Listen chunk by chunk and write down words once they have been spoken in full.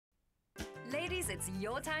it's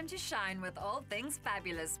your time to shine with all things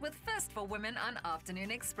fabulous with First for Women on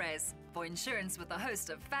Afternoon Express. For insurance with a host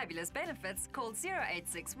of fabulous benefits, call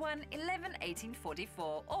 0861 11 18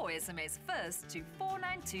 44 or SMS FIRST to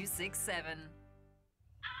 49267.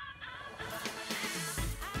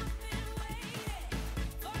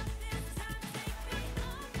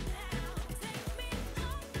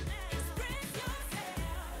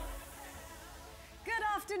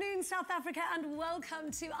 Good afternoon, South Africa, and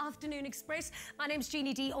welcome to Afternoon Express. My name's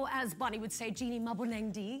Jeannie D, or as Bonnie would say, Jeannie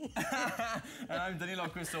Maboneng D. And I'm Danilo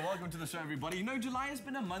Cristo. Welcome to the show, everybody. You know, July has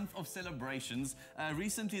been a month of celebrations.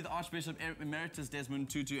 Recently, the Archbishop Emeritus Desmond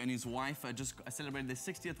Tutu and his wife just celebrated their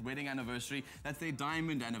 60th wedding anniversary. That's their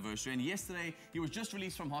diamond anniversary. And yesterday, he was just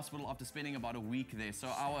released from hospital after spending about a week there. So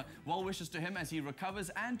our well wishes to him as he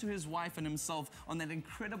recovers, and to his wife and himself on that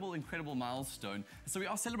incredible, incredible milestone. So we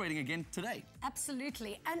are celebrating again today.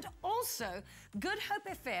 Absolutely. And also, Good Hope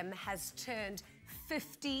FM has turned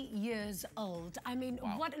 50 years old. I mean,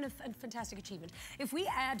 wow. What a fantastic achievement. If we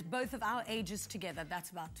add both of our ages together,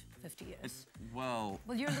 that's about 50 years. Well,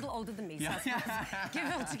 you're a little older than me, yeah.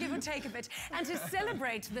 so give or take a bit. And to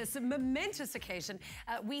celebrate this momentous occasion,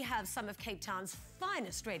 we have some of Cape Town's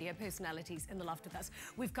finest radio personalities in the loft with us.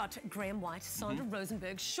 We've got Graeme White, Sandra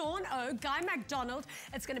Rosenberg, Sean O, Guy McDonald.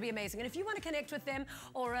 It's going to be amazing. And if you want to connect with them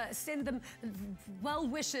or send them well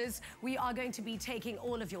wishes, we are going to be taking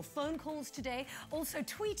all of your phone calls today. Also,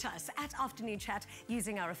 tweet us at Afternoon Chat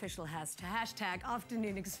using our official hashtag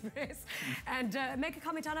Afternoon Express, and make a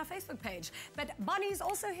comment on our Facebook page. But Bonnie's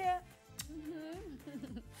also here.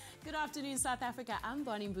 Good afternoon, South Africa. I'm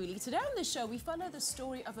Bonnie Mbuli. Today on the show, we follow the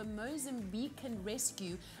story of a Mozambican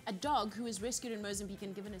rescue, a dog who was rescued in Mozambique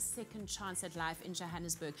and given a second chance at life in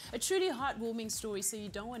Johannesburg. A truly heartwarming story, so you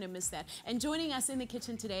don't want to miss that. And joining us in the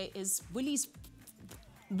kitchen today is Woolies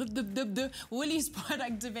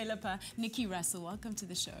product developer, Nicki Russell. Welcome to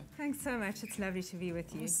the show. Thanks so much. It's lovely to be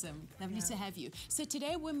with you. Awesome. Lovely to have you. So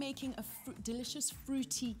today we're making a delicious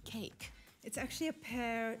fruity cake. It's actually a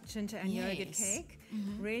pear, ginger and yogurt cake.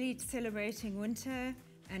 Really celebrating winter,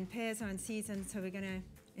 and pears are in season, so we're going to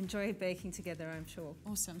enjoy baking together, I'm sure.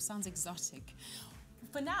 Awesome. Sounds exotic.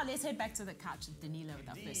 For now, let's head back to the couch with Danilo with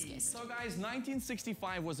our first guest. So guys,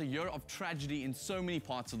 1965 was a year of tragedy in so many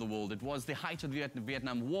parts of the world. It was the height of the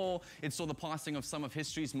Vietnam War. It saw the passing of some of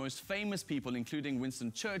history's most famous people, including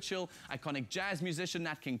Winston Churchill, iconic jazz musician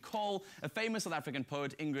Nat King Cole, a famous South African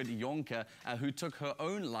poet, Ingrid Jonker, who took her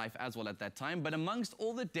own life as well at that time. But amongst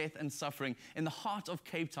all the death and suffering in the heart of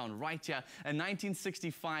Cape Town, right here, in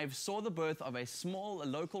 1965 saw the birth of a small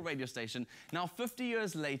local radio station. Now, 50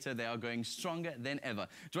 years later, they are going stronger than ever.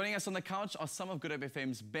 Joining us on the couch are some of Good Hope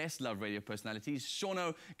FM's best-loved radio personalities,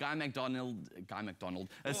 Seano, Guy McDonald,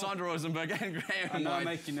 Sandra Rosenberg, and Graeme. I know I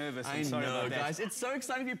make you nervous. I know, guys. It's so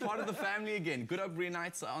exciting to be part of the family again. Good Hope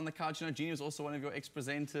reunites on the couch. You know, Jeannie was also one of your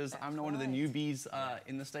ex-presenters. I'm one of the newbies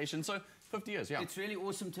in the station. So, 50 years, yeah. It's really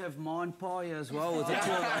awesome to have Ma and Pa here as well with the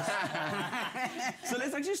two of us. So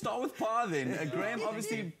let's actually start with Pa then. Graeme,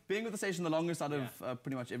 obviously being with the station the longest out of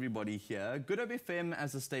pretty much everybody here. Good Hope FM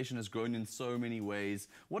as a station has grown in so many ways.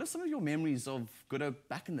 What are some of your memories of Good Hope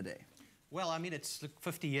back in the day? Well, I mean, it's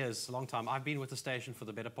 50 years, a long time. I've been with the station for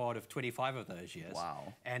the better part of 25 of those years.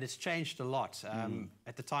 Wow. And it's changed a lot.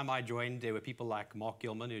 At the time I joined, there were people like Mark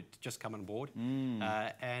Gilman who'd just come on board.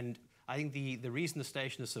 And I think the reason the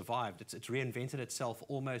station has survived, it's reinvented itself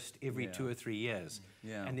almost every 2 or 3 years.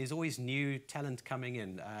 And there's always new talent coming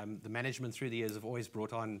in. The management through the years have always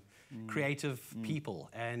brought on creative people,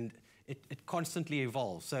 and it constantly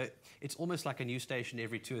evolves. So it's almost like a new station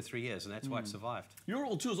every 2 or 3 years, and that's why it survived. Your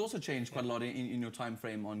role too has also changed quite a lot in your time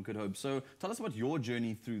frame on Good Hope. So tell us about your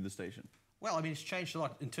journey through the station. Well, I mean, it's changed a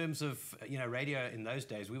lot in terms of, you know, radio in those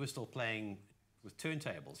days. We were still playing with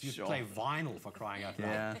turntables. You'd play vinyl, for crying out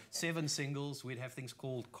loud. 7 singles. We'd have things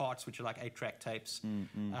called carts, which are like 8-track tapes.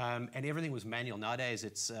 And everything was manual. Nowadays,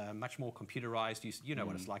 it's much more computerized. You know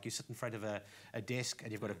what it's like. You sit in front of a desk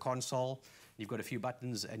and you've got a console, you've got a few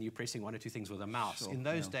buttons, and you're pressing 1 or 2 things with a mouse. In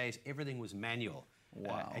those days, everything was manual.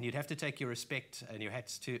 And you'd have to take your respect and your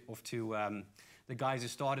hats off to the guys who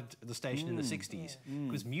started the station in the 60s.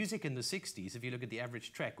 Because music in the 60s, if you look at the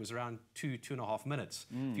average track, was around 2.5 minutes.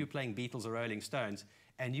 If you're playing Beatles or Rolling Stones,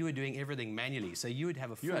 and you were doing everything manually, so you would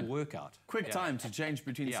have a full workout. Quick time to change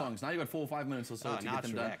between songs. Now you've got 4 or 5 minutes or so to get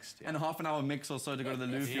them done. And a half-an-hour mix or so to go to the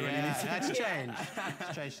loo if you really need to. That's changed.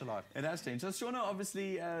 It's changed a lot. It has changed. So, Seano,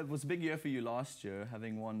 obviously, it was a big year for you last year,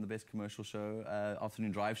 having won the Best Commercial Show,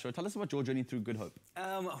 Afternoon Drive Show. Tell us about your journey through Good Hope.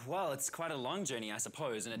 Well, it's quite a long journey, I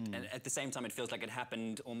suppose, and at the same time, it feels like it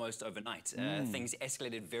happened almost overnight. Things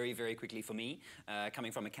escalated very, very quickly for me,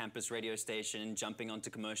 coming from a campus radio station, jumping onto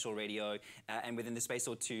commercial radio, and within the space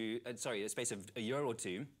of a year or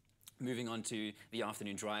two, moving on to the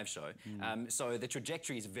Afternoon Drive Show. So the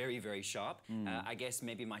trajectory is very, very sharp. I guess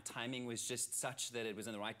maybe my timing was just such that it was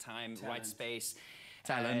in the right time, right space.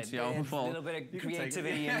 Talent, a little bit of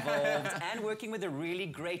creativity involved, and working with a really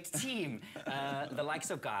great team. The likes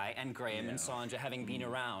of Guy and Graeme and Sandra having been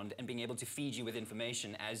around and being able to feed you with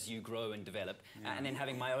information as you grow and develop, and then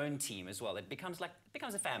having my own team as well. It becomes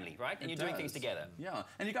a family, right? And you're doing things together. Yeah,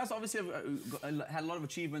 and you guys obviously have had a lot of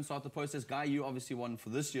achievements throughout the process. Guy, you obviously won for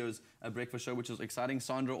this year's breakfast show, which was exciting.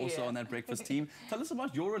 Sandra also on that breakfast team. Tell us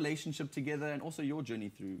about your relationship together and also your journey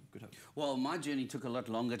through Good Hope. Well, my journey took a lot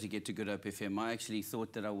longer to get to Good Hope FM. I actually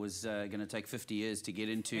thought that I was going to take 50 years to get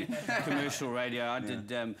into commercial radio. I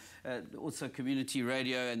did also community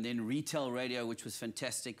radio and then retail radio, which was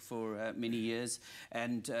fantastic for many years.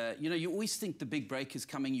 And, you know, you always think the big break is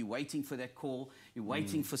coming. You're waiting for that call. You're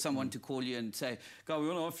waiting for someone to call you and say, "God, we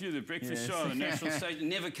want to offer you the breakfast show on the national stage."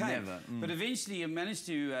 Never came. Never. But eventually I managed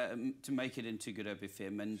to make it into Good Hope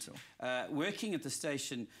FM. And working at the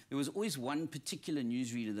station, there was always one particular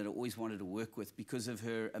newsreader that I always wanted to work with because of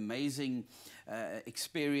her amazing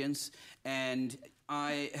experience. And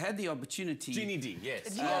I had the opportunity... Jeannie D, yes.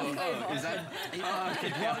 Is that...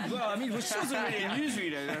 well, I mean, she was already a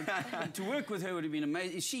newsreader. To work with her would have been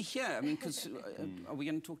amazing. Is she here? I mean, because are we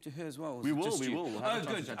going to talk to her as well? We will, we will. We'll oh,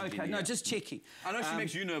 good. Okay, no, just checking. I know she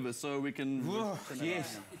makes you nervous, so we can...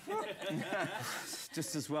 yes.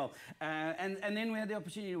 Just as well. And then we had the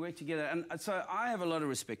opportunity to work together. And so I have a lot of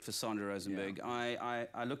respect for Sandra Rosenberg. Yeah.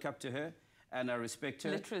 I look up to her. And I respect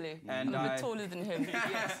her. Literally. And I'm a bit taller than him.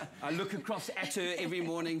 Yes. I look across at her every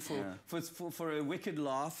morning for a wicked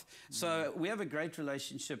laugh. So we have a great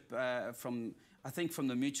relationship I think, from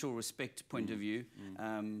the mutual respect point of view.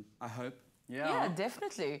 I hope. Yeah,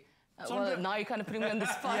 definitely. Well, now you're kind of putting me on the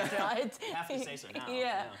spot, right? You have to say so now.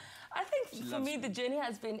 Yeah. I think for me, the journey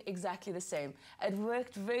has been exactly the same. It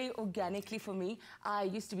worked very organically for me. I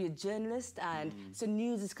used to be a journalist, and so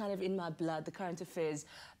news is kind of in my blood, the current affairs.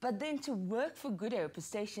 But then to work for Good Hope, a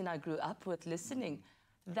station I grew up with listening,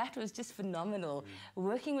 that was just phenomenal.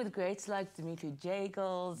 Working with greats like Dimitri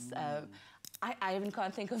Jagels, I even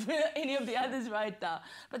can't think of any of the others right now.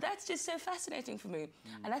 But that's just so fascinating for me.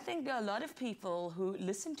 And I think there are a lot of people who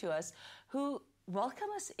listen to us who welcome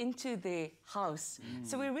us into their house.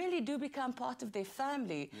 So we really do become part of their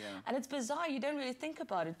family. And it's bizarre, you don't really think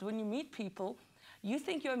about it. When you meet people, you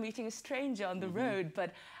think you're meeting a stranger on the road,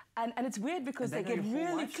 but and it's weird because they get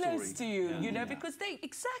really close to you, you know, because they,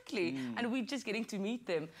 and we're just getting to meet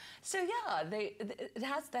them. So yeah, it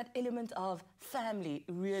has that element of family,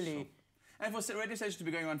 really. Sure. And for radio station to be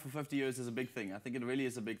going on for 50 years is a big thing. I think it really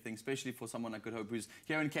is a big thing, especially for someone like Good Hope who's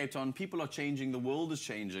here in Cape Town. People are changing, the world is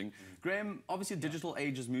changing. Graeme, obviously the digital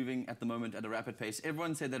age is moving at the moment at a rapid pace.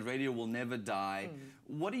 Everyone said that radio will never die.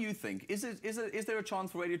 What do you think? Is there a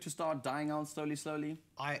chance for radio to start dying out slowly?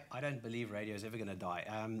 I don't believe radio is ever going to die.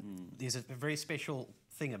 There's a very special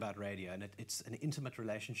thing about radio, and it's an intimate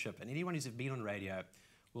relationship. And anyone who's been on radio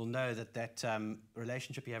will know that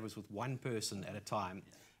relationship you have is with one person at a time.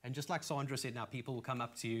 And just like Sandra said, now people will come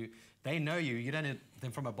up to you. They know you. You don't know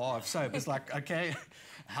them from a bar of soap. It's like, okay,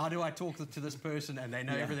 how do I talk to this person? And they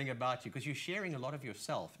know everything about you because you're sharing a lot of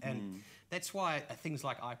yourself. And that's why things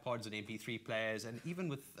like iPods and MP3 players, and even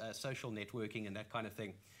with social networking and that kind of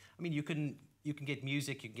thing. I mean, you can get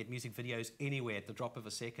music, you can get music videos anywhere at the drop of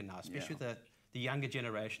a second now, especially the younger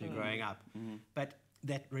generation who are growing up. But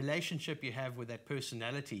that relationship you have with that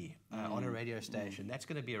personality on a radio station, that's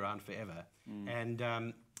going to be around forever.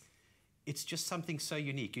 And it's just something so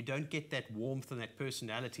unique. You don't get that warmth and that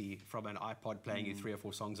personality from an iPod playing you 3 or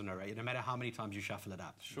 4 songs on a radio, no matter how many times you shuffle it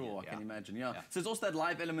up. Sure, I can imagine, So it's also that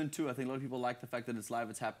live element too. I think a lot of people like the fact that it's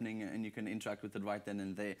live, it's happening, and you can interact with it right then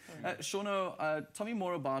and there. Seano, tell me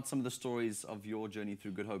more about some of the stories of your journey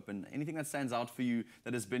through Good Hope, and anything that stands out for you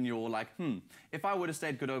that has been your, like, if I would have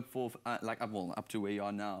stayed Good Hope for, up to where you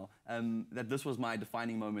are now, that this was my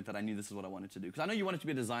defining moment that I knew this is what I wanted to do? Because I know you wanted to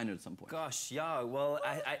be a designer at some point. Gosh, yeah. Well,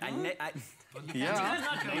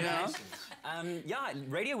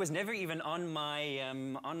 radio was never even on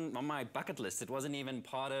my bucket list. It wasn't even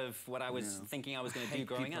part of what I was thinking I was going to do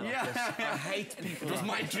growing up. Yeah, I hate people. It was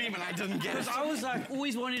my dream and I didn't get it. Because I was like,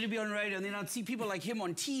 always wanted to be on radio, and then I'd see people like him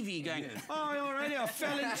on TV going, oh, you're on radio, I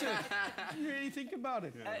fell into it. Didn't really think about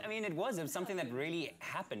it. I mean, it was something that really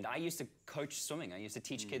happened. I used to coach swimming. I used to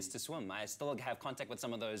teach kids to swim. I still have contact with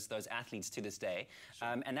some of those athletes to this day.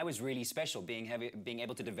 And that was really special, being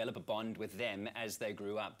able to develop a bond with them as they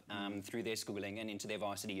grew up through their schooling and into their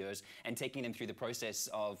varsity years, and taking them through the process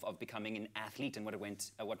of becoming an athlete and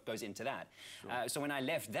what goes into that. So when I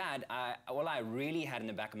left that, all I really had in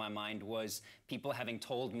the back of my mind was people having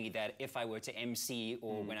told me that if I were to MC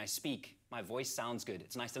or when I speak, my voice sounds good.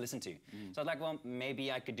 It's nice to listen to. So I was like, well,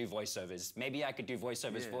 maybe I could do voiceovers. Maybe I could do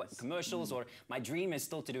voiceovers for commercials, or my dream is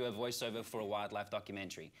still to do a voiceover for a wildlife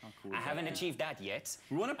documentary. I haven't achieved that yet.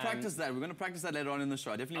 We want to practice that. We're going to practice that later on in the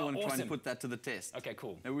show. I definitely want to try and put that to the test. Okay,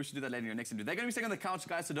 cool. Maybe we should do that later in your next interview. They're going to be sitting on the couch,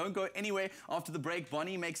 guys, so don't go anywhere. After the break,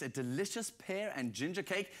 Bonnie makes a delicious pear and ginger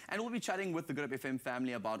cake, and we'll be chatting with the Good Hope FM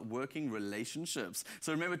family about working relationships.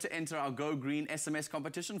 So remember to enter our Go Green SMS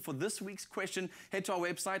competition. For this week's question, head to our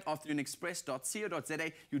website, afternoonexpress.co.za.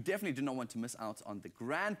 You definitely do not want to miss out on the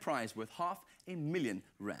grand prize worth R500,000.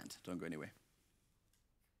 Don't go anywhere.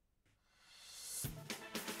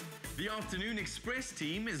 The Afternoon Express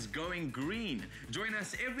team is going green. Join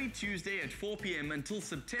us every Tuesday at 4 p.m. until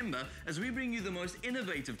September as we bring you the most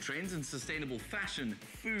innovative trends in sustainable fashion,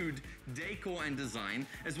 food, decor and design,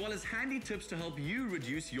 as well as handy tips to help you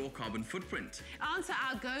reduce your carbon footprint. Answer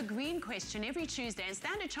our Go Green question every Tuesday and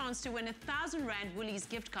stand a chance to win a R1,000 Woolies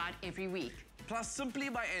gift card every week. Plus, simply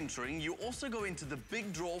by entering, you also go into the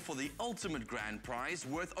big draw for the ultimate grand prize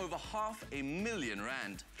worth over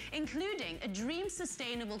R500,000. Including a dream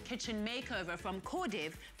sustainable kitchen makeover from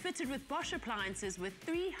Cordev, fitted with Bosch appliances with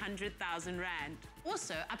R300,000.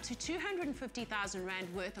 Also, up to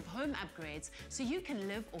R250,000 worth of home upgrades so you can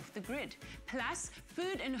live off the grid. Plus,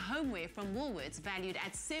 food and homeware from Woolworths valued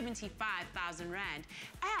at R75,000.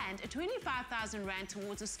 And a R25,000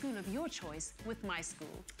 towards a school of your choice with My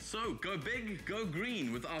School. So, go big, go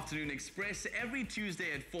green with Afternoon Express every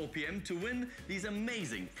Tuesday at 4 p.m. to win these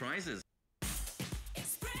amazing prizes.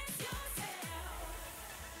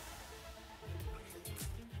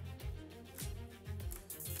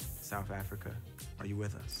 South Africa, are you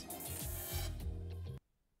with us?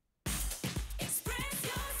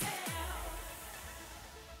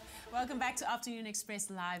 Welcome back to Afternoon Express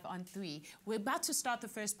live on 3. We're about to start the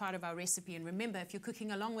first part of our recipe, and remember, if you're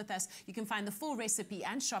cooking along with us, you can find the full recipe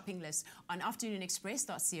and shopping list on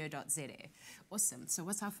afternoonexpress.co.za. Awesome. So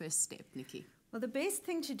what's our first step, Nicki? Well, the best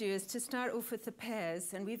thing to do is to start off with the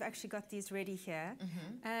pears, and we've actually got these ready here.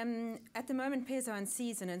 At the moment, pears are in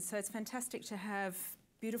season, and so it's fantastic to have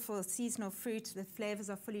beautiful seasonal fruit. The flavors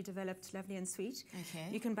are fully developed, lovely and sweet.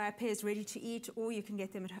 You can buy pears ready to eat, or you can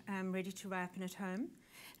get them ready to ripen at home.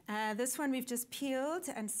 This one we've just peeled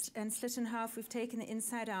and slit in half. We've taken the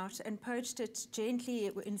inside out and poached it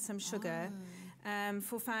gently in some sugar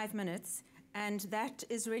for 5 minutes. And that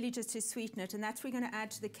is really just to sweeten it. And that's what we're going to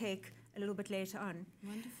add to the cake a little bit later on.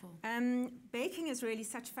 Wonderful. Baking is really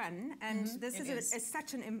such fun, and this is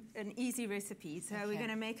such an easy recipe, so we're going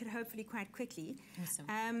to make it hopefully quite quickly.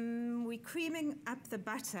 Awesome. We're creaming up the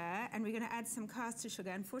butter, and we're going to add some caster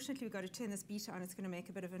sugar. Unfortunately, we've got to turn this beater on. It's going to make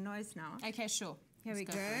a bit of a noise now. Okay, sure. Here we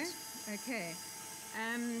go. Okay.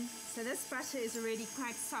 So this butter is already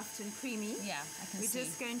quite soft and creamy. Yeah, I can see. We're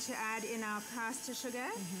just going to add in our caster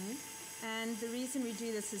sugar. And the reason we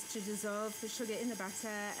do this is to dissolve the sugar in the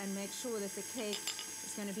butter and make sure that the cake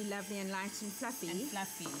is going to be lovely and light and fluffy.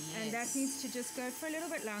 Yes. And that needs to just go for a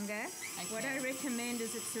little bit longer. What I recommend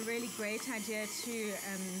is it's a really great idea to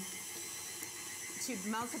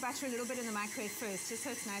melt the butter a little bit in the microwave first, just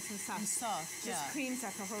so it's nice and soft. Just creams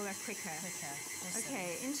up a whole lot quicker. Awesome.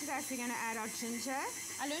 Okay, into that we're going to add our ginger.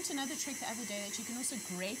 I learned another trick the other day that you can also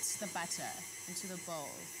grate the butter into the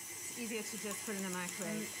bowl. It's easier to just put in the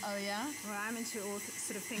microwave. Oh, yeah? Well, I'm into all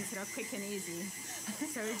sort of things that are quick and easy.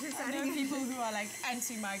 So we're just I know adding people who are like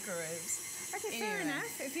anti-microwaves. Okay, fair enough.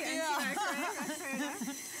 If you're anti-microwave, that's fair enough.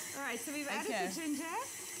 All right, so we've added the ginger.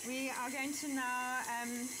 We are going to now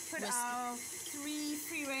put our 3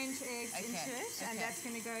 free-range eggs into it, and that's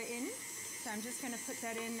going to go in. So I'm just going to put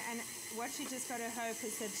that in, and what you just got to hope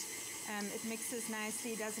is that it mixes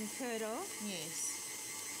nicely, doesn't curdle.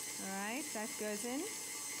 Yes. All right, that goes in.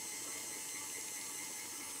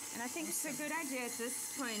 And I think it's a good idea at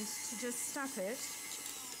this point to just stop it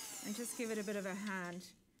and just give it a bit of a hand.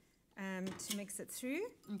 to mix it through.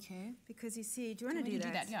 Okay. Because you see, do you want to do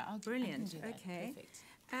that? Yeah, Brilliant. I can do that. Okay. Perfect.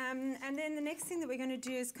 And then the next thing that we're going to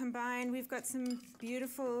do is combine. We've got some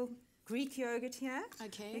beautiful Greek yogurt here.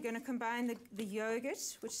 Okay. We're going to combine the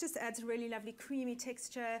yogurt, which just adds a really lovely creamy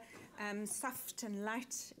texture, soft and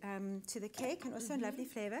light to the cake, and also a lovely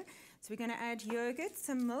flavor. So we're going to add yogurt,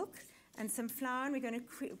 some milk, and some flour, and we're going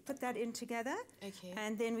to put that in together. Okay.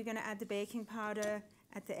 And then we're going to add the baking powder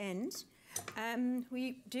at the end.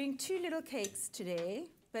 We're doing 2 little cakes today,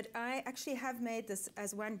 but I actually have made this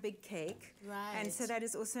as one big cake. Right. And so that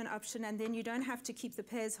is also an option. And then you don't have to keep the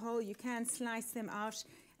pears whole. You can slice them out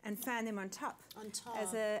and fan them on top.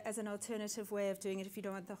 As an alternative way of doing it if you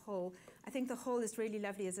don't want the whole. I think the whole is really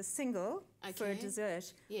lovely as a single for a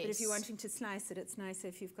dessert. Yes. But if you're wanting to slice it, it's nicer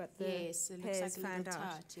if you've got the pears fanned out.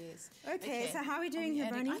 Tart, yes. Okay, so how are we doing here,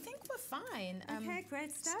 Bonnie? I think we're fine. Okay,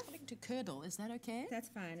 great stuff. It's starting to curdle. Is that okay? That's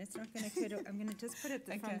fine. It's not going to curdle. I'm going to just put it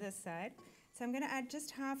from this side. So I'm going to add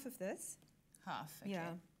just half of this. Half, okay.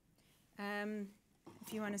 Yeah.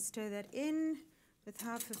 If you want to stir that in with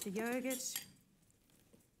half of the yogurt.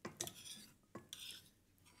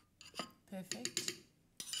 Perfect.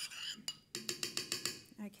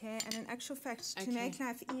 Okay, and in actual fact, to make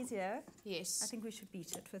life easier, yes, I think we should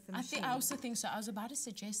beat it with the machine. I also think so. I was about to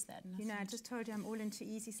suggest that. You know, I just told you I'm all into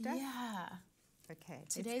easy stuff. Yeah. Okay.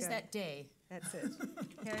 Today's that day. That's it.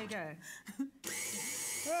 Here we go.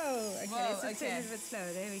 Whoa. Okay. Whoa, so it's a little bit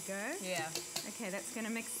slow. There we go. Yeah. Okay, that's going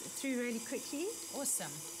to mix through really quickly.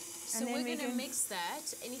 Awesome. So we're going to mix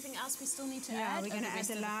that. Anything else we still need to add? Yeah, we're going to add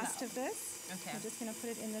the last of this. Okay. I'm just going to put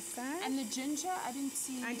it in this side. And the ginger, I didn't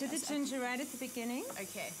see. I did the ginger right at the beginning.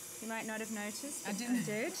 Okay. You might not have noticed. I didn't. I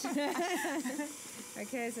did.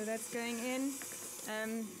 Okay, so that's going in.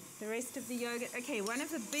 The rest of the yogurt. Okay, one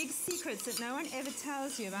of the big secrets that no one ever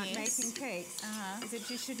tells you about making cakes is that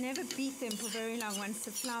you should never beat them for very long once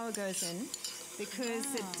the flour goes in, because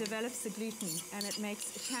it develops the gluten and it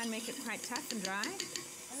can make it quite tough and dry.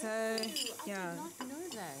 So, yeah. I did not know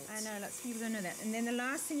that. I know, lots of people don't know that. And then the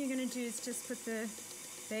last thing you're going to do is just put the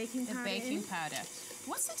baking powder in. The baking powder.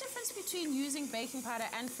 What's the difference between using baking powder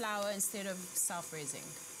and flour instead of self-raising?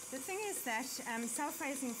 The thing is that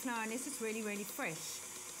self-raising flour, unless it's really, really fresh,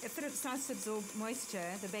 if it starts to absorb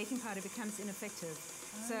moisture, the baking powder becomes ineffective.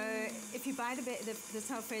 So if you buy the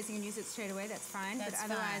self-raising and use it straight away, that's fine. But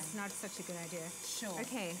otherwise, not such a good idea. Sure.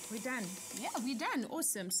 Okay, we're done. Yeah, we're done.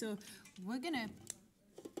 Awesome. So we're going to...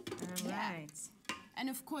 All right. And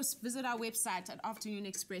of course, visit our website at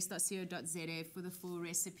afternoonexpress.co.za for the full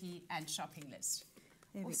recipe and shopping list.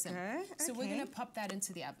 There we go. So we're going to pop that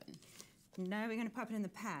into the oven. No, we're going to pop it in the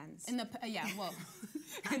pans. In the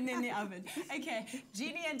and then the oven. Okay,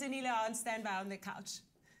 Jeannie and Danila are on standby on the couch.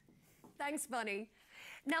 Thanks, Bonnie.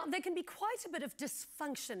 Now, there can be quite a bit of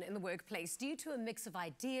dysfunction in the workplace due to a mix of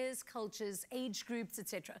ideas, cultures, age groups,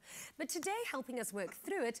 etc. But today, helping us work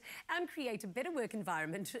through it and create a better work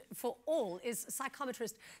environment for all is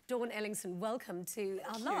psychometrist Dawn Ellingson. Welcome to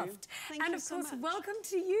our loft. Thank and you of so course, much. welcome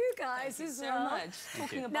to you guys as well. So much.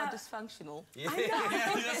 Talking about dysfunctional. Yeah.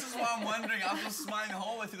 This is why I'm wondering. I was just smiling the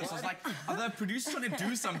whole way through this. I was like, are the producers trying to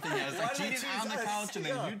do something here? It's like Jeannie and I on the couch and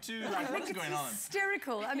then you two. Like, what's going on?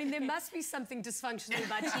 Hysterical. I mean, there must be something dysfunctional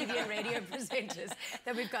about TV and radio presenters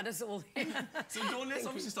that we've got us all here. So Dawn, let's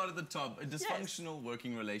obviously start at the top. Dysfunctional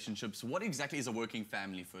working relationships. What exactly is a working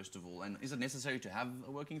family, first of all? And is it necessary to have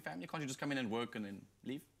a working family? Can't you just come in and work and then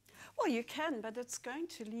leave? Well, you can, but it's going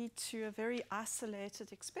to lead to a very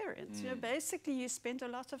isolated experience. You know, basically, you spend a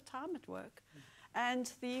lot of time at work.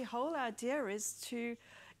 And the whole idea is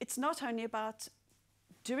it's not only about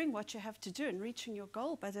doing what you have to do and reaching your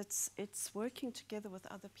goal, but it's working together with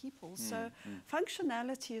other people. So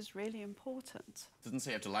functionality is really important. Doesn't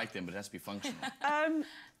say you have to like them, but it has to be functional.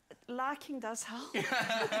 Liking does help.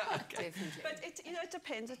 Definitely. But it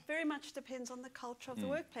depends. It very much depends on the culture of the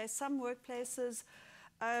workplace. Some workplaces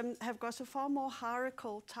have got a far more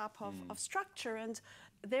hierarchical type of structure, and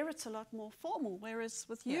there it's a lot more formal, whereas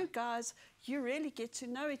with you guys, you really get to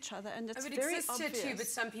know each other, and it's very obvious. It exists here too, but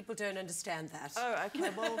some people don't understand that. Oh,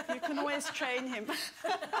 okay, well, you can always train him.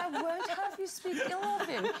 I won't have you speak ill of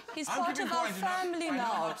him. He's part of our family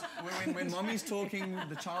now. When mommy's talking,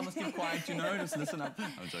 the child must keep quiet, you know, just listen up.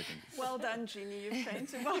 I'm joking. Well done, Jeannie, you've trained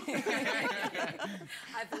him well.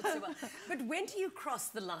 I thought so well. But when do you cross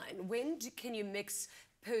the line? When can you mix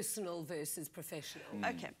personal versus professional?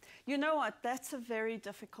 Okay, you know what, that's a very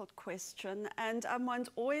difficult question, and one's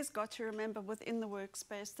always got to remember within the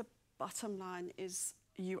workspace, the bottom line is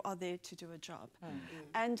you are there to do a job.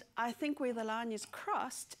 And I think where the line is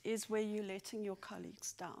crossed is where you're letting your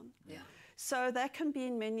colleagues down. Yeah. So that can be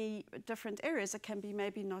in many different areas. It can be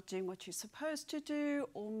maybe not doing what you're supposed to do,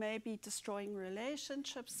 or maybe destroying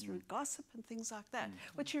relationships through gossip and things like that,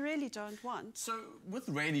 which you really don't want. So with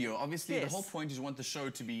radio, obviously the whole point is you want the show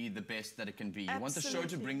to be the best that it can be. You want the show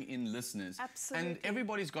to bring in listeners. Absolutely. And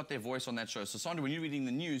everybody's got their voice on that show. So Sandra, when you're reading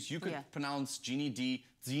the news, you could pronounce Jeannie D,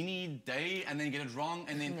 Zini Day, and then get it wrong,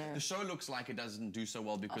 and then the show looks like it doesn't do so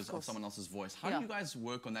well because of someone else's voice. How do you guys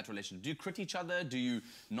work on that relationship? Do you crit each other? Do you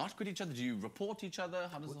not crit each other? Do you report each other?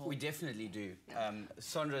 How does We definitely do.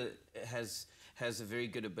 Sandra has a very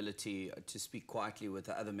good ability to speak quietly with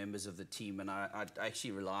the other members of the team, and I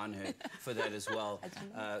actually rely on her for that as well.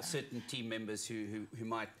 Certain team members who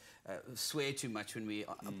might swear too much when we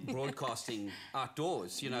are broadcasting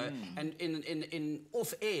outdoors, you know, and in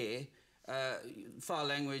off-air, foul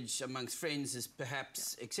language amongst friends is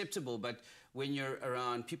perhaps acceptable, but when you're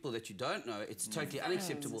around people that you don't know, it's totally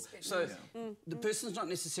unacceptable. So the person's not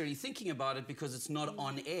necessarily thinking about it because it's not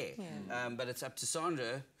on air. But it's up to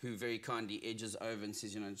Sandra, who very kindly edges over and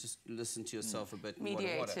says, you know, just listen to yourself a bit.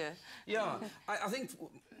 Mediator. Yeah, I think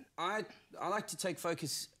I like to take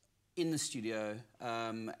focus in the studio,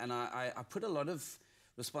 and I put a lot of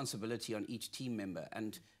responsibility on each team member.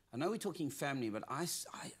 And I know we're talking family, but I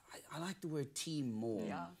like the word team more.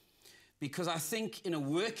 Yeah. Because I think in a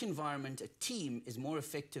work environment, a team is more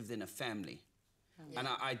effective than a family. And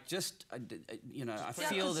I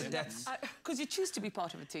feel that that's... Because you choose to be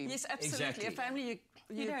part of a team. Yes, absolutely. Exactly. A family,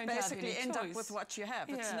 you basically end up with what you have.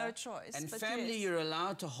 It's no choice. And but family, you're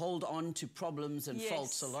allowed to hold on to problems and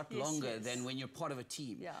faults a lot longer than when you're part of a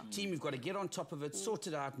team. Team, you've got to get on top of it, sort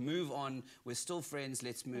it out, move on. We're still friends,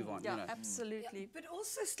 let's move on. Yeah, you know. absolutely. But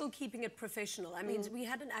also still keeping it professional. I mean, we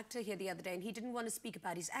had an actor here the other day, and he didn't want to speak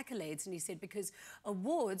about his accolades, and he said because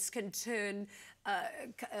awards can turn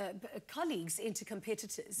colleagues into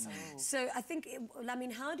competitors. So I think, I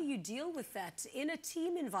mean, how do you deal with that in a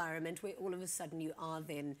team environment where all of a sudden you are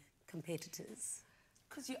then competitors?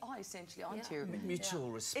 Because you are essentially, aren't you?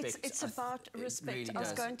 Mutual respect. It's about respect. Really I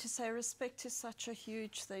was going to say respect is such a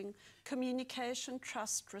huge thing. Communication,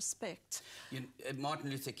 trust, respect. Martin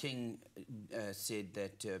Luther King said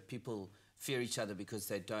that people fear each other because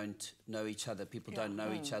they don't know each other. People don't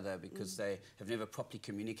know each other because they have never properly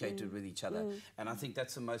communicated with each other. And I think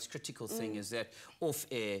that's the most critical thing, is that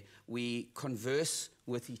off-air we converse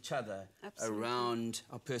with each other around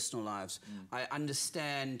our personal lives. I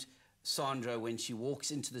understand Sandra when she walks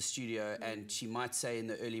into the studio and she might say in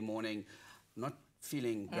the early morning, not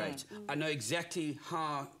feeling great. I know exactly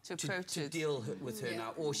how to deal with her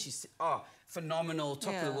now. Or she's, phenomenal,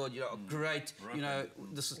 top of the world, you know, great, you know,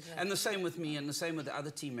 this is, and the same with me and the same with the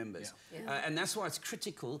other team members. And that's why it's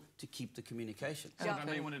critical to keep the communication. I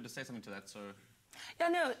know you wanted to say something to that, so... Yeah,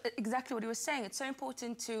 no, exactly what he was saying. It's so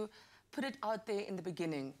important to put it out there in the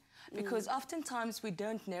beginning, because oftentimes we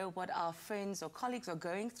don't know what our friends or colleagues are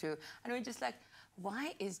going through, and we're just like,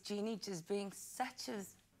 why is Jeannie just being such a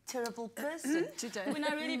terrible person today? When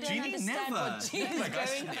I really don't understand what Jeannie's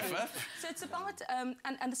going through. So it's about, and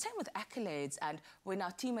the same with accolades, and when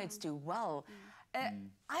our teammates do well.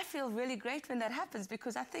 I feel really great when that happens,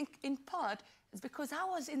 because I think in part it's because I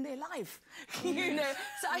was in their life, you know.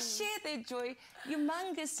 So I share their joy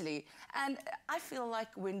humongously, and I feel like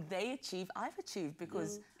when they achieve, I've achieved,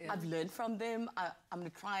 because I've learned from them. I'm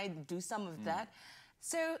going to try and do some of that.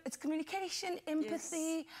 So it's communication,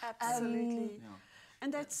 empathy. Yes, absolutely.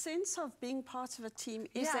 And that sense of being part of a team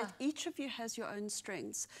is that each of you has your own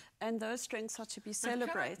strengths, and those strengths are to be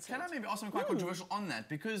celebrated. Can I maybe ask something quite controversial on that?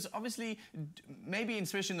 Because obviously, maybe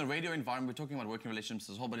especially in the radio environment, we're talking about working relationships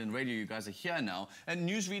as well, but in radio, you guys are here now. And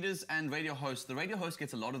newsreaders and radio hosts, the radio host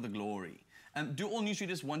gets a lot of the glory. Do all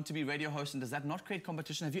newsreaders want to be radio hosts, and does that not create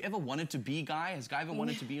competition? Have you ever wanted to be Guy? Has Guy ever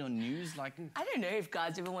wanted to be on news? Like, I don't know if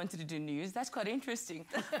guys ever wanted to do news. That's quite interesting.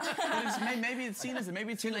 Maybe it's seen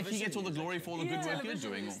like he gets all the glory for all the good work you're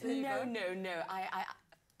doing. No.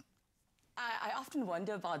 I often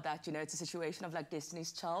wonder about that, you know. It's a situation of like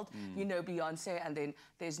Destiny's Child. You know Beyonce, and then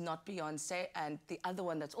there's not Beyonce, and the other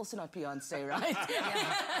one that's also not Beyonce, right?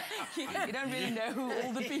 You don't really know who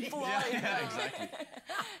all the people are. Exactly.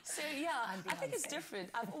 So, I think it's different.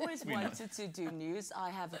 I've always wanted to do news. I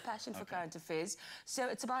have a passion for current affairs. So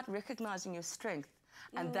it's about recognizing your strength.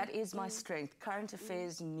 And that is my strength. Current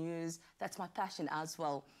affairs, news, that's my passion as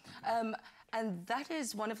well. And that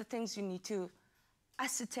is one of the things you need to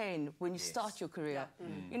ascertain when you start your career.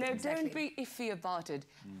 You know, Exactly. don't be iffy about it.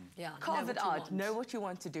 Yeah, Carve know it what you out, want. know what you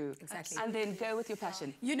want to do. Exactly. And then go with your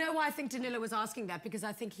passion. You know why I think Danilo was asking that? Because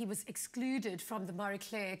I think he was excluded from the Marie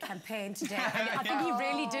Claire campaign today. And I think he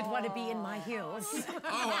really did want to be in my heels. Oh, okay.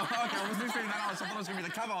 I wasn't expecting that. I thought it was going to be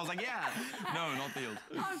the cover. I was like, yeah. No, not the heels.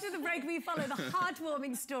 After the break, we follow the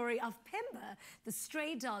heartwarming story of Pemba, the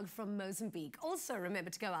stray dog from Mozambique. Also, remember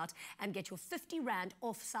to go out and get your 50 Rand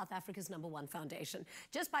off South Africa's #1 foundation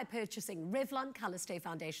just by purchasing Revlon Colour Stay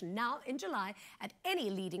Foundation now in July at any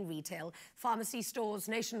leading retail, pharmacy stores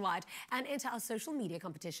nationwide, and enter our social media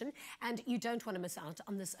competition. And you don't want to miss out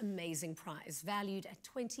on this amazing prize, valued at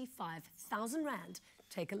 25,000 Rand.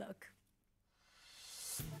 Take a look.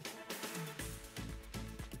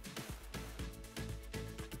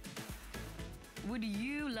 Would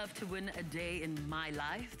you love to win a day in my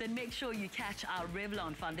life? Then make sure you catch our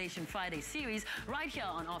Revlon Foundation Friday series right here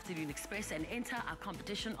on Afternoon Express and enter our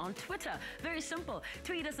competition on Twitter. Very simple.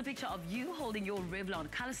 Tweet us a picture of you holding your Revlon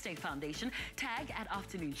Colour Stay Foundation, tag at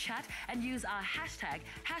Afternoon Chat, and use our hashtag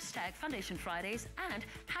Foundation Fridays and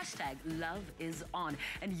hashtag #LoveIsOn.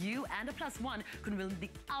 And you and a +1 can win the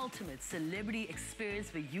ultimate celebrity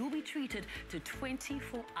experience where you'll be treated to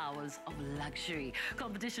 24 hours of luxury.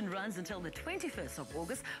 Competition runs until the 21st of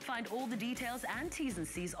August. Find all the details and T's and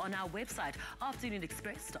C's on our website,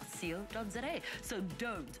 afternoonexpress.co.za. So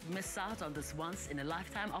don't miss out on this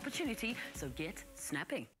once-in-a-lifetime opportunity. So get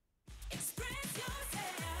snapping. Express yourself.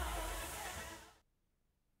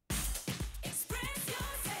 Express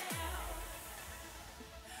yourself.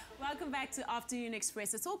 Welcome back to Afternoon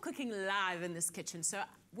Express. It's all cooking live in this kitchen. So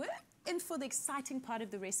we're in for the exciting part of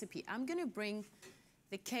the recipe. I'm going to bring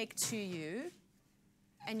the cake to you,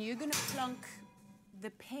 and you're going to plonk the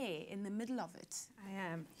pear in the middle of it. I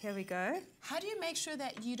am. Here we go. How do you make sure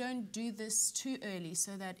that you don't do this too early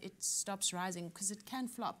so that it stops rising? Because it can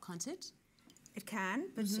flop, can't it? It can,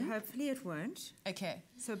 but hopefully it won't. Okay.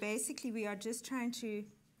 So basically we are just trying to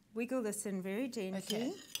wiggle this in very gently.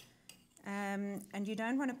 Okay. And you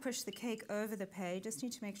don't want to push the cake over the pear. You just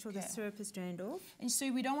need to make sure the syrup is drained off. And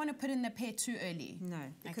so we don't want to put in the pear too early?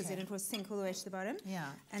 No, because then it will sink all the way to the bottom.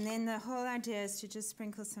 Yeah. And then the whole idea is to just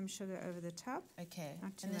sprinkle some sugar over the top. Okay.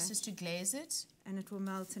 Not too And this much. is to glaze it? And it will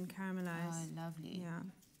melt and caramelize. Oh, lovely. Yeah.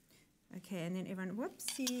 Okay, and then everyone,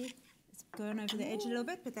 whoopsie. It's going over the edge a little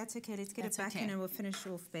bit, but that's okay. Let's get it back in and we'll finish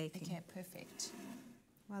off baking. Okay, perfect.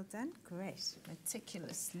 Well done. Great.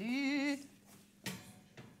 Meticulously.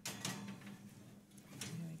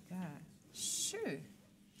 Go. Shoo.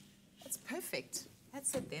 That's perfect.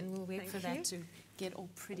 That's it then. We'll wait for that to get all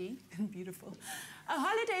pretty and beautiful. A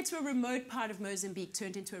holiday to a remote part of Mozambique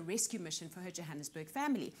turned into a rescue mission for her Johannesburg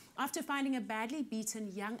family after finding a badly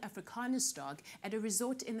beaten young Afrikaner dog at a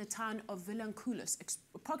resort in the town of Vilanculos,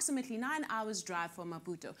 approximately 9 hours drive from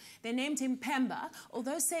Maputo. They named him Pemba,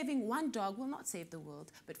 although saving one dog will not save the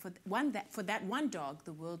world, but for that one dog,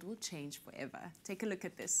 the world will change forever. Take a look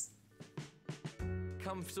at this.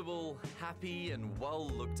 Comfortable, happy, and well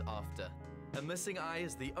looked after. A missing eye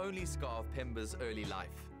is the only scar of Pemba's early life.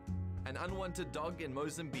 An unwanted dog in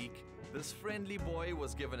Mozambique, this friendly boy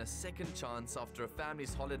was given a second chance after a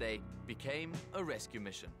family's holiday became a rescue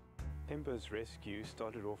mission. Pemba's rescue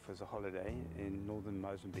started off as a holiday in northern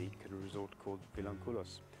Mozambique at a resort called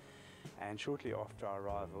Vilanculos. And shortly after our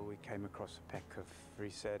arrival, we came across a pack of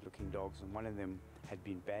very sad-looking dogs, and one of them had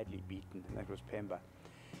been badly beaten, and that was Pemba.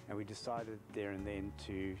 And we decided there and then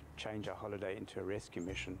to change our holiday into a rescue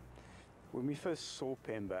mission. When we first saw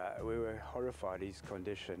Pemba, we were horrified at his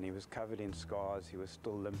condition. He was covered in scars, he was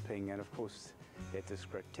still limping, and of course he had this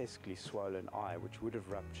grotesquely swollen eye which would have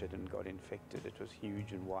ruptured and got infected. It was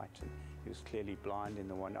huge and white, and he was clearly blind in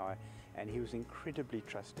the one eye, and he was incredibly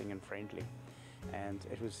trusting and friendly. And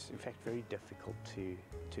it was in fact very difficult to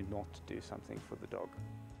not do something for the dog.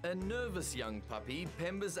 A nervous young puppy,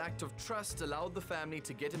 Pemba's act of trust allowed the family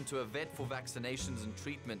to get him to a vet for vaccinations and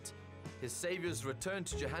treatment. His saviors returned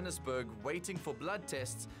to Johannesburg waiting for blood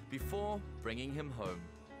tests before bringing him home.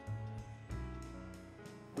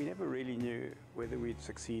 We never really knew whether we'd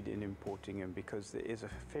succeed in importing him because there is a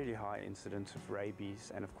fairly high incidence of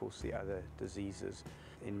rabies and of course the other diseases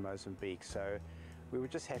in Mozambique. So we were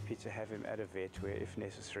just happy to have him at a vet where if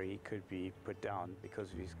necessary he could be put down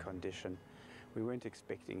because of his condition. We weren't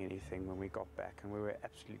expecting anything when we got back, and we were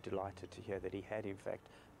absolutely delighted to hear that he had in fact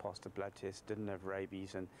passed a blood test, didn't have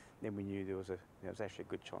rabies, and then we knew there was actually a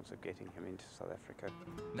good chance of getting him into South Africa.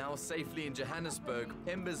 Now safely in Johannesburg,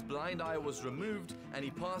 Pemba's blind eye was removed and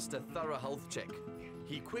he passed a thorough health check.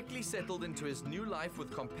 He quickly settled into his new life with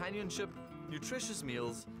companionship, nutritious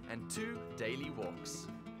meals, and 2 daily walks.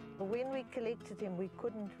 When we collected him, we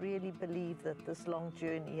couldn't really believe that this long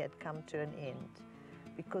journey had come to an end,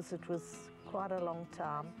 because it was quite a long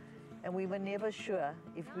time, and we were never sure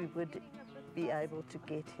if we would be able to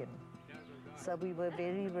get him. So we were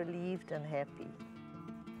very relieved and happy.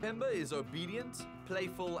 Pemba is obedient,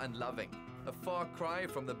 playful and loving, a far cry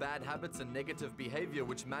from the bad habits and negative behavior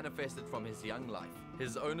which manifested from his young life.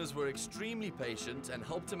 His owners were extremely patient and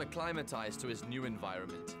helped him acclimatize to his new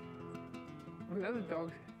environment. With other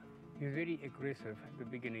dogs, he was very aggressive at the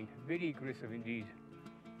beginning, very aggressive indeed.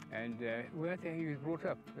 And well, that's how he was brought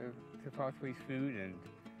up, to fight for his food and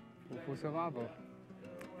for survival.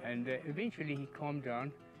 And eventually he calmed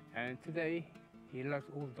down, and today he loves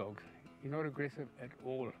all dogs. He's not aggressive at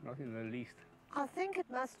all, not in the least. I think it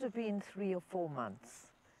must have been 3 or 4 months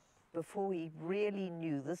before he really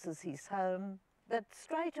knew this is his home. But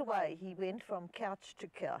straight away he went from couch to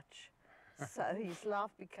couch, so his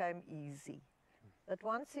life became easy. But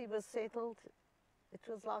once he was settled, it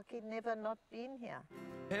was like he'd never not been here.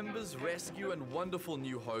 Pemba's rescue and wonderful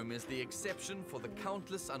new home is the exception for the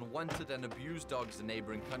countless unwanted and abused dogs in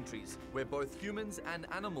neighboring countries, where both humans and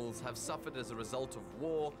animals have suffered as a result of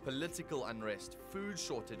war, political unrest, food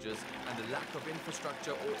shortages, and a lack of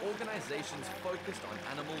infrastructure or organizations focused on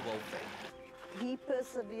animal welfare. He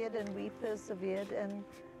persevered and we persevered, and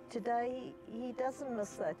today he doesn't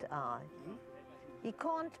miss that eye. He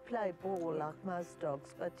can't play ball like most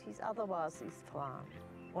dogs, but otherwise he's fine.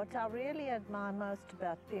 What I really admire most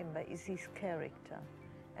about Pemba is his character,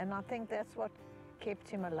 and I think that's what kept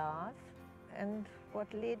him alive and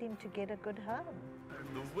what led him to get a good home.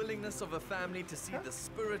 The willingness of a family to see the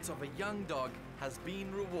spirit of a young dog has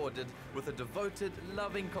been rewarded with a devoted,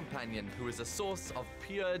 loving companion who is a source of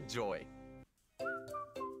pure joy.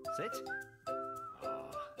 Sit.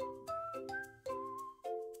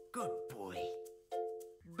 Good boy.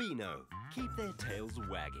 Beeno, keep their tails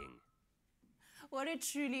wagging. What a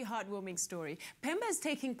truly heartwarming story. Pemba is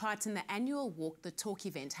taking part in the annual Walk the Talk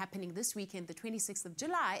event happening this weekend, the 26th of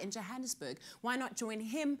July in Johannesburg. Why not join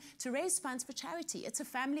him to raise funds for charity? It's a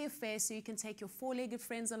family affair, so you can take your 4-legged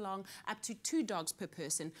friends along, up to 2 dogs per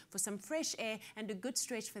person, for some fresh air and a good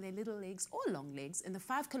stretch for their little legs or long legs in the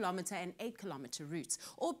 5-kilometre and 8-kilometre routes.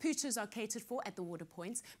 All pooches are catered for at the water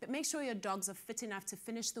points, but make sure your dogs are fit enough to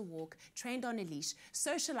finish the walk, trained on a leash,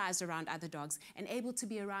 socialised around other dogs, and able to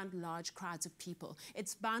be around large crowds of people.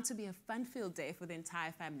 It's bound to be a fun-filled day for the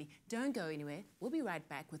entire family. Don't go anywhere. We'll be right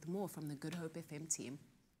back with more from the Good Hope FM team.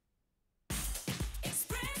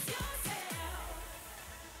 Express yourself.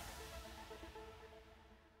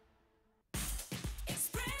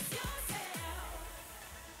 Express yourself.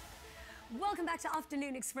 Welcome back to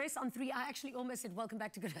Afternoon Express on 3. I actually almost said welcome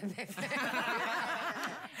back to Good Hope FM.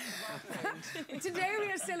 Today we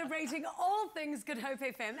are celebrating all things Good Hope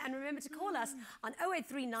FM, and remember to call us on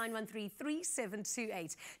 083 913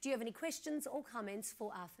 3728. Do you have any questions or comments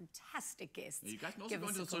for our fantastic guests? You guys can also go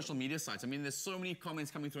into the social media sites. I mean, there's so many comments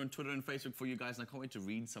coming through on Twitter and Facebook for you guys, and I can't wait to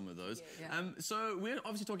read some of those. So we're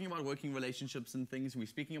obviously talking about working relationships and things. We're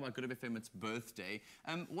speaking about Good Hope FM, its birthday.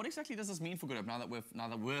 What exactly does this mean for Good Hope now that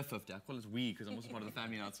we're 50? I call it we because I'm also part of the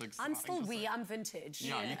family now. So I'm still we. I'm vintage.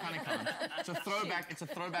 Yeah, you kind of can't. It's a throwback. It's a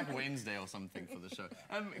throwback Wednesday or something for the show.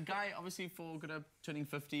 Guy, obviously for Good Hope turning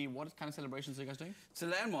 50, what kind of celebrations are you guys doing? It's a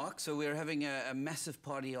landmark, so we're having a massive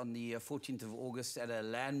party on the 14th of August at a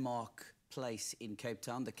landmark place in Cape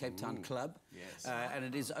Town, the Cape Town Club. Yes. And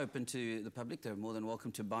it is open to the public. They're more than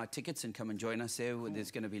welcome to buy tickets and come and join us there.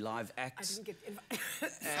 There's going to be live acts. I didn't get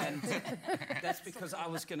And that's because I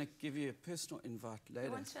was going to give you a personal invite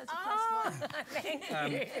later. Thank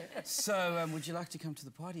you. So, would you like to come to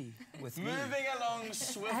the party with me? Moving along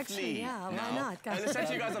swiftly. Actually, yeah, why not? Let's chat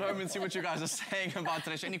to you guys at home and see what you guys are saying about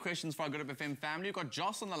today. Any questions for our Good Hope FM family? We've got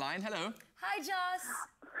Joss on the line. Hello. Hi, Joss.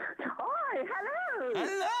 Hi, hello.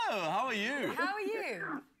 Hello. How are you? How are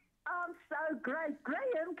you? I'm so great.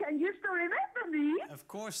 Graeme, can you still remember me? Of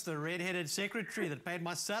course, the red-headed secretary that paid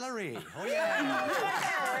my salary. Oh, yeah.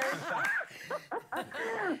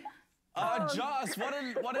 Joss, what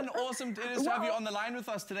an awesome it is to have you on the line with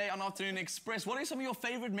us today on Afternoon Express. What are some of your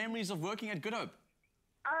favorite memories of working at Good Hope?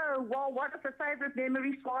 Oh, well, one of the favourite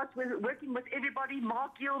memories was working with everybody,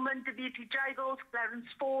 Mark Gilman, Dimitri Jagels, Clarence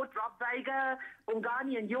Ford, Rob Vega,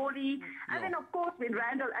 Ungani and Yoli. And then, of course, when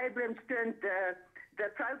Randall Abrams turned the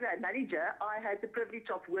program manager, I had the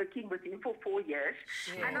privilege of working with him for 4 years.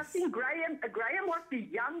 Yes. And I think Graeme was the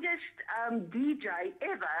youngest DJ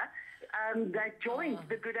ever that joined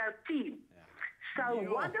the Good Hope team. So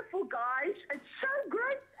wonderful, guys. It's so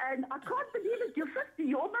great. And I can't believe it. You're 50.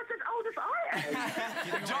 You're almost as old as I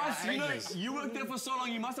Joss, you know, you worked there for so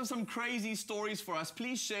long, you must have some crazy stories for us.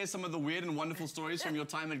 Please share some of the weird and wonderful stories from your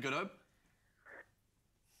time at Good Hope.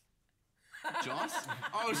 Joss?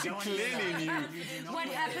 Oh, she clearly knew. What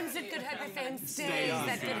happens at Good Hope FM stays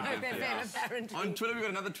at Good Hope FM, apparently. On Twitter, we got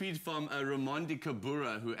another tweet from Ramondi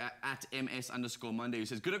Kabura, who at ms_Monday, who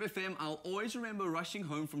says, Good Hope FM, I'll always remember rushing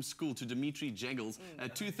home from school to Dimitri Jegel's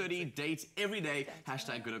at 2:30, dates every day,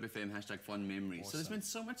 hashtag Good Hope FM, hashtag fond memories. So there's been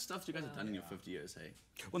so much stuff you guys have done in your 50 years, hey?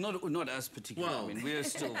 Well, not us particularly. Well. I mean, we're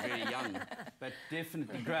still very young, but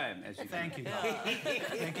definitely Graeme, as you Thank you.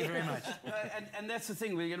 Thank you very much. And that's the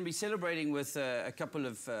thing, we're going to be celebrating with a couple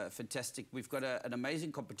of fantastic... We've got an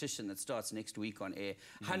amazing competition that starts next week on air.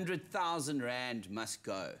 100,000 Rand must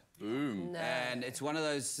go. Boom. No. And it's one of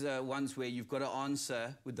those ones where you've got to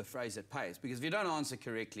answer with the phrase that pays. Because if you don't answer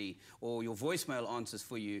correctly, or your voicemail answers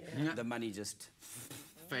for you, the money just...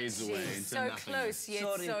 fades away into So nothing. close, yet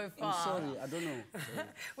so far. I'm sorry, I don't know.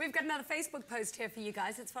 We've got another Facebook post here for you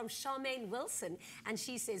guys. It's from Charmaine Wilson, and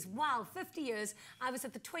she says, wow, 50 years. I was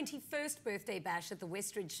at the 21st birthday bash at the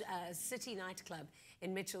Westridge City nightclub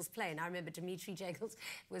in Mitchell's Plain. I remember Dimitri Jegels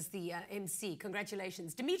was the MC.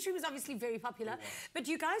 Congratulations. Dimitri was obviously very popular, but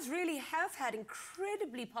you guys really have had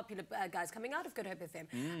incredibly popular guys coming out of Good Hope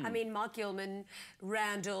FM. I mean, Mark Gilman,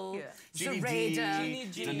 Randall,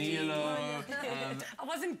 Zereda, Danilo. I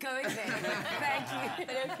wasn't going there. Thank you.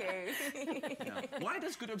 But okay. Why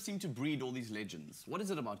does Good Hope seem to breed all these legends? What is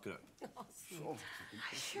it about Good Hope?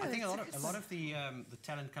 I think a lot of the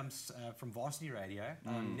talent comes from Varsity Radio.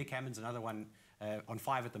 Nick Hammond's another one on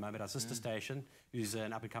 5 at the moment, our sister station, who's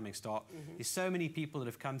an up-and-coming star. There's so many people that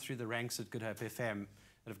have come through the ranks at Good Hope FM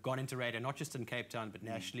that have gone into radio, not just in Cape Town, but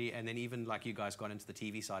nationally, and then even, like you guys, gone into the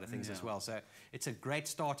TV side of things as well. So it's a great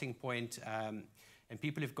starting point, and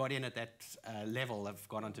people who've got in at that level have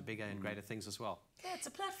gone on to bigger and greater things as well. Yeah, it's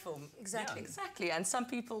a platform. Exactly. Exactly. And some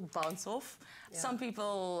people bounce off. Some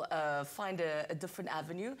people find a different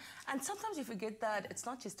avenue. And sometimes you forget that it's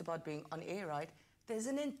not just about being on air, right? There's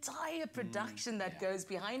an entire production that goes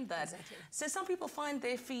behind that. Exactly. So some people find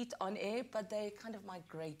their feet on air, but they kind of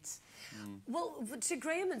migrate. Well, to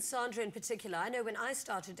Graeme and Sandra in particular, I know when I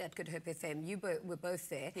started at Good Hope FM, you were both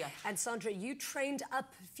there. Yeah. And Sandra, you trained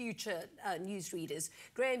up future newsreaders.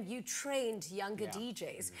 Graeme, you trained younger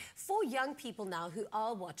DJs. For young people now who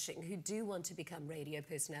are watching, who do want to become radio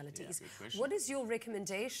personalities, what is your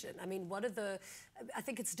recommendation? I mean, what are the... I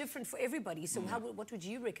think it's different for everybody, so what would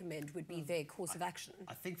you recommend would be their course of action?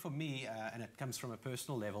 I think for me, and it comes from a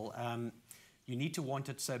personal level, you need to want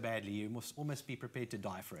it so badly. You must almost be prepared to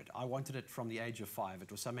die for it. I wanted it from the age of 5.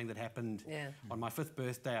 It was something that happened on my 5th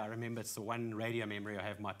birthday. I remember it's the one radio memory I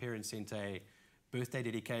have. My parents sent a birthday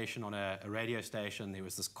dedication on a radio station. There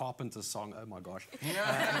was this Carpenter song. Oh, my gosh.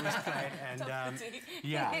 It was played.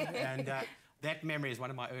 And, that memory is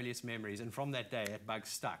one of my earliest memories. And from that day, that bug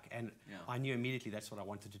stuck. And I knew immediately that's what I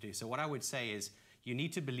wanted to do. So what I would say is, you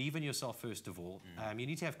need to believe in yourself, first of all. You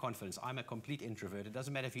need to have confidence. I'm a complete introvert. It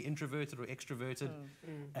doesn't matter if you're introverted or extroverted.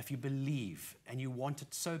 If you believe and you want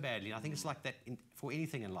it so badly, and I think it's like that for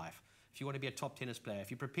anything in life. If you want to be a top tennis player,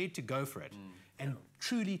 if you're prepared to go for it and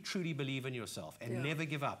truly, truly believe in yourself and never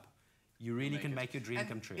give up, you really can make your dream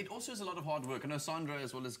come true. It also is a lot of hard work. I know Sandra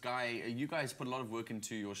as well as Guy, you guys put a lot of work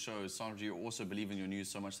into your shows. Sandra, you also believe in your news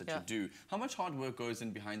so much that you do. How much hard work goes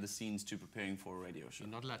in behind the scenes to preparing for a radio show?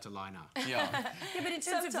 You're not allowed to lie now. Yeah, but in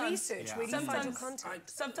terms of research, where do you find your content?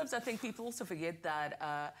 Sometimes I think people also forget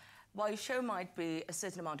that while your show might be a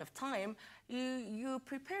certain amount of time, you're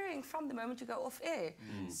preparing from the moment you go off air.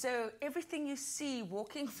 So everything you see,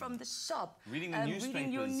 walking from the shop, reading the newspapers,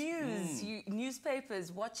 reading your news,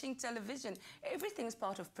 newspapers, watching television, everything is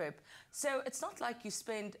part of prep. So it's not like you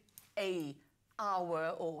spend an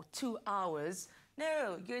hour or 2 hours.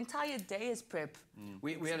 No, your entire day is prep.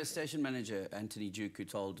 We had a station manager, Anthony Duke, who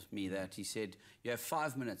told me that. He said, you have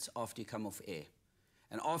 5 minutes after you come off air.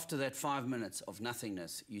 And after that 5 minutes of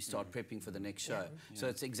nothingness, you start prepping for the next show. So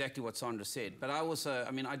it's exactly what Sandra said. But I also,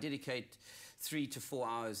 I mean, I dedicate 3 to 4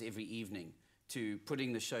 hours every evening to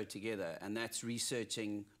putting the show together, and that's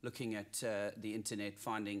researching, looking at the internet,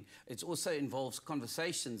 finding... It also involves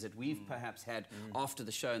conversations that we've perhaps had after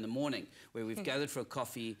the show in the morning, where we've gathered for a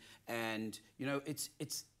coffee, and, you know,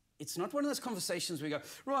 it's not one of those conversations where you go,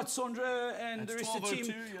 right, Sandra and the rest of the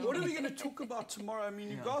team, what are we going to talk about tomorrow? I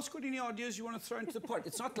mean, you guys got any ideas you want to throw into the pot?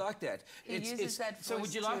 It's not like that. So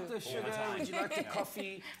would you like the sugar? Would you like the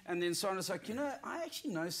coffee? And then Sandra's like, you know, I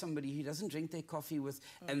actually know somebody who doesn't drink their coffee with...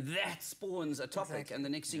 And that spawns a topic. And the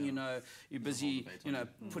next thing you know, you're busy, you know,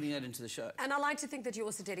 putting that into the show. And I like to think that you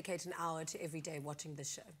also dedicate an hour to every day watching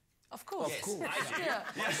this show. Of course. Of course. I do. Yeah.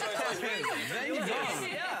 There you go.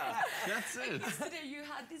 Yeah. That's it. Yesterday you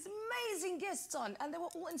had these amazing guests on, and they were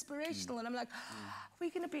all inspirational, and I'm like, we're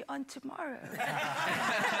going to be on tomorrow.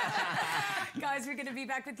 Guys, we're going to be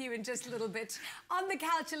back with you in just a little bit. On the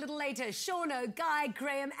couch a little later, Seano, Guy,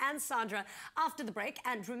 Graeme and Sandra after the break.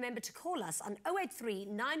 And remember to call us on 083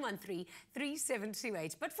 913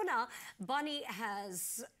 3728. But for now, Bonnie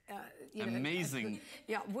has... amazing.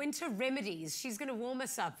 Winter remedies. She's going to warm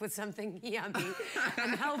us up with something yummy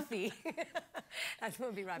and healthy. And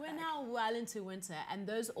we'll be right back. We're now well into winter, and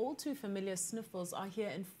those all too familiar sniffles are here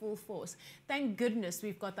in full force. Thank goodness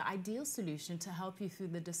we've got the ideal solution to help you through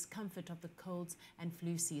the discomfort of the colds and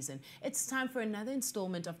flu season. It's time for another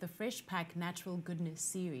installment of the Fresh Pack Natural Goodness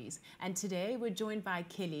series. And today we're joined by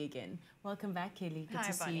Kelly again. Welcome back, Kelly. Good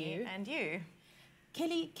to see you. And you.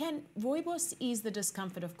 Kelly, can rooibos ease the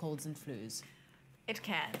discomfort of colds and flus? It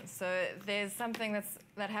can. So there's something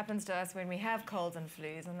that happens to us when we have colds and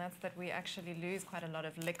flus, and that's that we actually lose quite a lot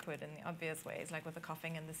of liquid in the obvious ways, like with the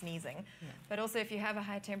coughing and the sneezing. Yeah. But also if you have a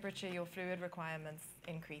high temperature, your fluid requirements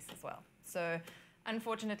increase as well. So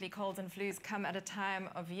unfortunately, colds and flus come at a time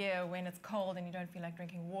of year when it's cold and you don't feel like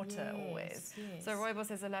drinking water always. Yes. So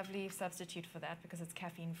rooibos is a lovely substitute for that because it's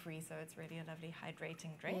caffeine-free, so it's really a lovely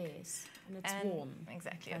hydrating drink. Yes, and it's warm.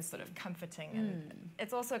 Exactly, it's sort of comforting. And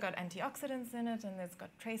it's also got antioxidants in it, and it's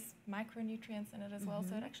got trace micronutrients in it as well,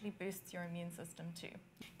 so it actually boosts your immune system too.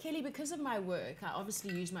 Kelly, because of my work, I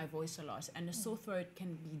obviously use my voice a lot, and a sore throat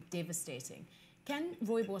can be devastating. Can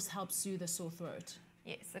rooibos help soothe a sore throat?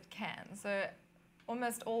 Yes, it can. So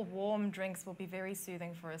almost all warm drinks will be very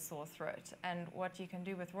soothing for a sore throat. And what you can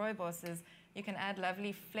do with rooibos is you can add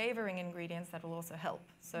lovely flavoring ingredients that will also help.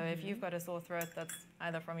 So if you've got a sore throat that's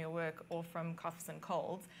either from your work or from coughs and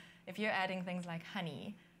colds, if you're adding things like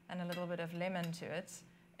honey and a little bit of lemon to it,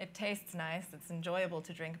 it tastes nice, it's enjoyable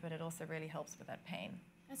to drink, but it also really helps with that pain.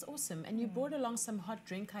 That's awesome. And you brought along some hot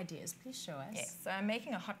drink ideas. Please show us. Yes, so I'm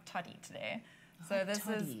making a hot toddy today.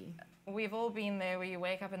 Toddy. We've all been there where you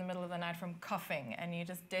wake up in the middle of the night from coughing and you're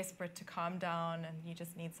just desperate to calm down and you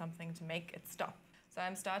just need something to make it stop. So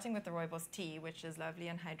I'm starting with the rooibos tea, which is lovely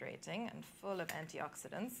and hydrating and full of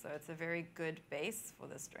antioxidants, so it's a very good base for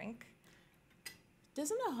this drink.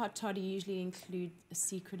 Doesn't a hot toddy usually include a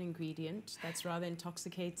secret ingredient that's rather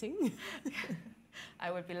intoxicating?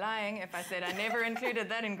 I would be lying if I said I never included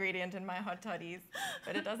that ingredient in my hot toddies,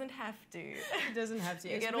 but it doesn't have to. It doesn't have to.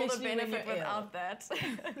 You get all the especially when benefit you're without ill. that.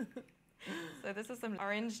 So this is some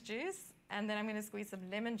orange juice, and then I'm going to squeeze some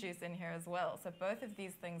lemon juice in here as well. So both of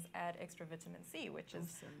these things add extra vitamin C, which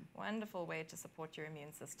is a wonderful way to support your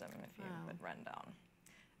immune system if you're a bit run down.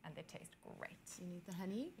 And they taste great. You need the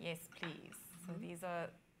honey? Yes, please. So these are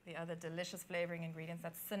the other delicious flavoring ingredients.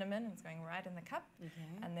 That's cinnamon, it's going right in the cup.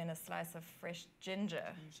 And then a slice of fresh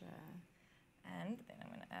ginger. And then I'm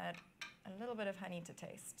going to add a little bit of honey to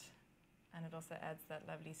taste. And it also adds that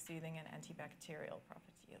lovely soothing and antibacterial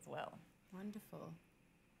property as well. Wonderful.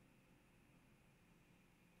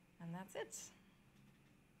 And that's it.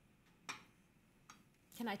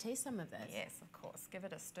 Can I taste some of this? Yes, of course. Give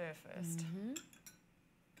it a stir first.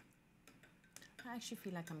 I actually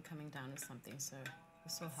feel like I'm coming down with something, so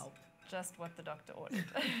this will help. Just what the doctor ordered.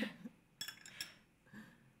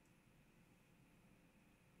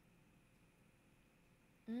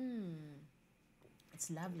 It's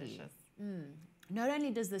lovely. Delicious. Not only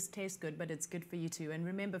does this taste good, but it's good for you too. And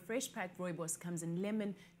remember, Fresh Pack Rooibos comes in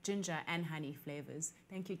lemon, ginger, and honey flavors.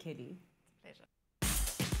 Thank you, Kelly. Pleasure.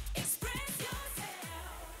 Express yourself.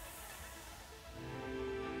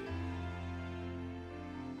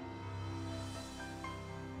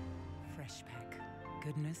 Fresh Pack.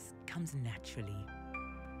 Goodness comes naturally.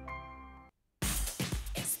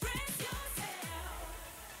 Express yourself.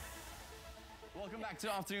 Welcome back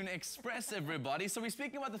to Afternoon Express, everybody. So we're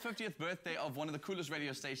speaking about the 50th birthday of one of the coolest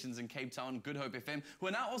radio stations in Cape Town, Good Hope FM, who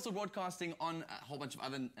are now also broadcasting on a whole bunch of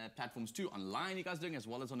other platforms too, online you guys are doing, as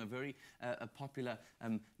well as on a very popular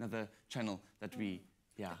another channel that we...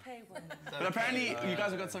 Yeah. But apparently, you guys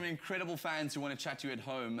have got some incredible fans who want to chat to you at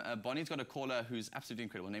home. Bonnie's got a caller who's absolutely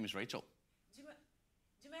incredible. Her name is Rachel.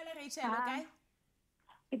 Dumela Rachel, okay?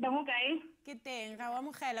 Ke teng o kae? Ke teng, ra o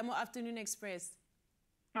amogela mo Afternoon Express.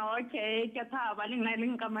 Okay, ke thaba le nna le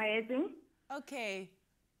nka maetse. Okay.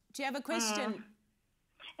 Do you have a question?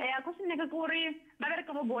 Question ne ke gore ba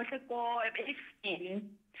bereka bo bohle ko FPL.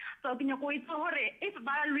 So ke nyako itse hore if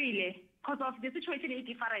ba lwile because of the situation is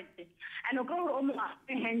different. And o go o mo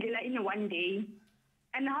handle in one day.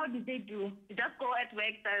 And how did they do? They just go at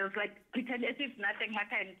work, there's like pretend as if nothing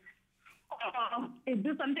happened. They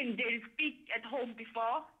do something, they speak at home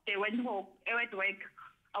before they went home, at work.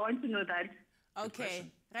 I want to know that. Okay.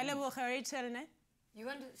 You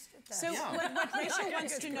understood that. So what Rachel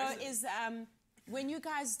wants to know is when you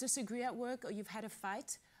guys disagree at work or you've had a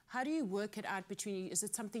fight, how do you work it out between you? Is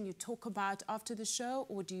it something you talk about after the show,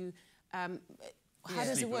 or do you... how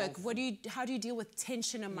does it work? How do you deal with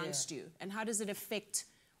tension amongst you? And how does it affect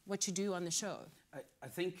what you do on the show? I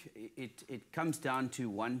think it comes down to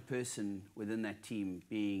one person within that team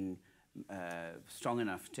being strong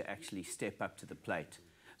enough to actually step up to the plate.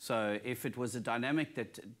 So if it was a dynamic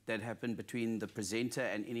that happened between the presenter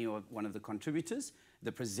and any one of the contributors,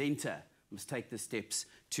 the presenter must take the steps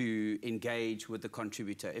to engage with the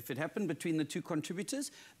contributor. If it happened between the two contributors,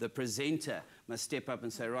 the presenter must step up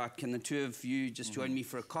and say, right, can the two of you just join me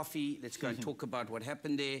for a coffee? Let's go and talk about what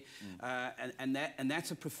happened there. And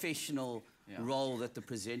that's a professional role that the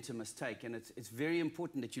presenter must take. And it's very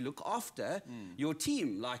important that you look after your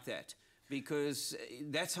team like that, because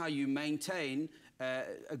that's how you maintain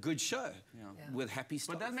a good show with happy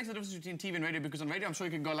stuff. But that makes a difference between TV and radio, because on radio I'm sure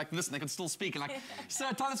you can go like this and they can still speak and like, sir,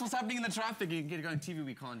 tell us what's happening in the traffic. You can get to go on TV,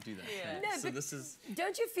 we can't do that. No, so but this is...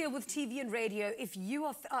 don't you feel with TV and radio, if you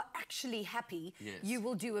are actually happy, you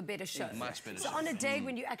will do a better show? Much better so show. on a day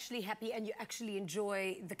when you're actually happy and you actually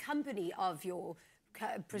enjoy the company of your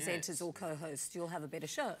presenters or co-hosts, you'll have a better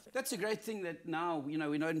show. That's a great thing that now, you know,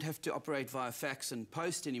 we don't have to operate via fax and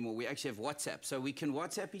post anymore. We actually have WhatsApp. So we can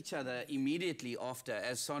WhatsApp each other immediately after,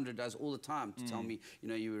 as Sandra does all the time, to tell me, you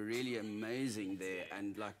know, you were really amazing there,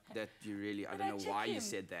 and like that you really, I don't know why you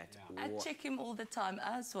said that. I check him all the time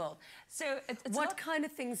as well. So it's what kind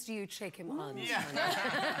of things do you check him on? Seriously?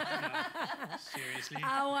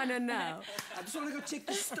 I want to know. I just want to go check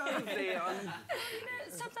the stove there. You know,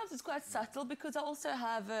 sometimes it's quite subtle, because I also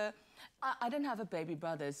have I don't have a baby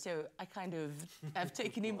brother, so I kind of have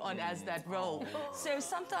taken him on as that role. So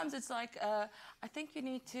sometimes it's like, I think you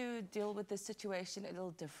need to deal with the situation a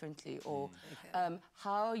little differently, or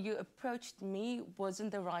how you approached me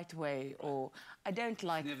wasn't the right way, or I don't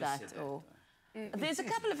like that, or... There's a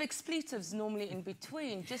couple of expletives normally in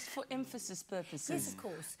between, just for emphasis purposes. Yes, of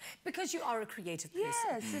course. Because you are a creative person.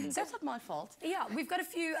 Yes, and that's not my fault. Yeah, we've got a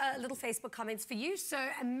few little Facebook comments for you. So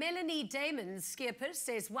Melanie Damon Skipper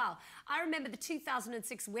says, wow, I remember the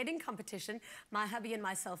 2006 wedding competition. My hubby and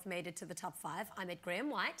myself made it to the top 5. I met Graeme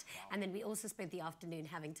White, and then we also spent the afternoon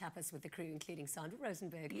having tapas with the crew, including Sandra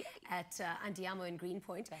Rosenberg at Andiamo in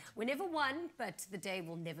Greenpoint. We never won, but the day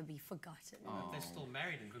will never be forgotten. They're still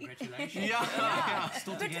married, and congratulations.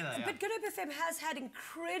 Still together, but Good Hope FM has had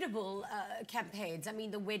incredible campaigns. I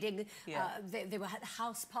mean, the wedding, there were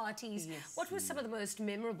house parties. Yes. What were some of the most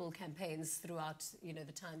memorable campaigns throughout, you know,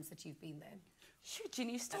 the times that you've been there? Shoot,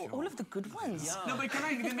 Jenny, you stole all of the good ones. No, but can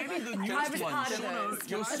I, maybe the I was newest part ones. of those.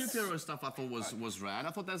 Your superhero stuff I thought was rad. I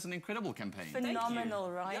thought that was an incredible campaign. Phenomenal,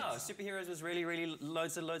 right? Yeah, superheroes was really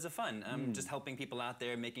loads of fun. Just helping people out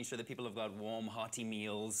there, making sure that people have got warm, hearty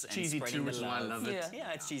meals. And Cheesy spreading too, which the is why I love. love it.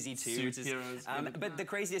 Yeah, it's cheesy too. Superheroes. But the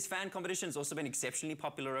craziest fan competition's also been exceptionally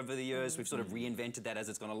popular over the years. We've sort of reinvented that as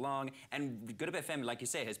it's gone along. And Good Hope FM, like you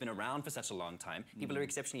say, has been around for such a long time. People are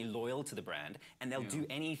exceptionally loyal to the brand, and they'll do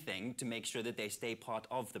anything to make sure that they stay part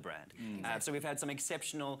of the brand. So we've had some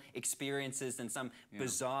exceptional experiences and some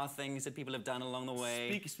bizarre things that people have done along the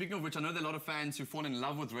way. Speaking of which, I know there are a lot of fans who fall in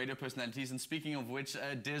love with radio personalities, and speaking of which,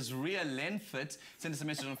 Desria Lenfit sent us a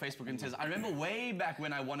message on Facebook and says, I remember way back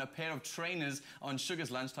when I won a pair of trainers on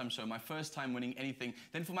Sugar's Lunchtime Show, my first time winning anything.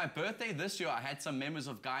 Then for my birthday this year, I had some members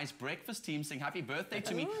of Guy's breakfast team sing happy birthday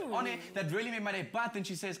to me on it. That really made my day. But then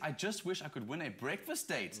she says, I just wish I could win a breakfast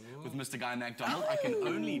date with Mr. Guy McDonald. I can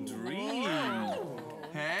only dream.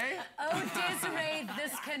 Hey? Oh, Desiree,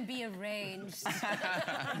 this can be arranged.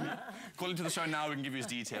 Call into the show now, we can give you his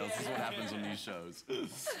details. This is what happens on these shows.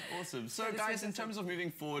 Awesome. So, guys, in terms of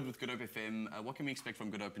moving forward with Good Hope FM, what can we expect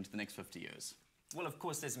from Good Hope into the next 50 years? Well, of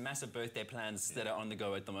course, there's massive birthday plans that are on the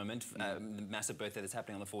go at the moment. The massive birthday that's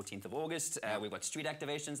happening on the 14th of August. We've got street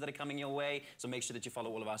activations that are coming your way, so make sure that you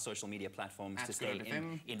follow all of our social media platforms to stay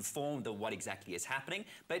informed of what exactly is happening.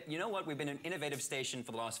 But you know what? We've been an innovative station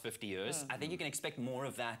for the last 50 years. I think you can expect more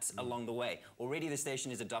of that along the way. Already the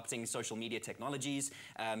station is adopting social media technologies.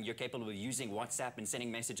 You're capable of using WhatsApp and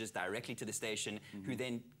sending messages directly to the station, who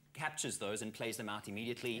then captures those and plays them out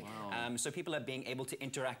immediately. So people are being able to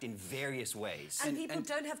interact in various ways. And people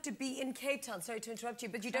don't have to be in Cape Town, sorry to interrupt you,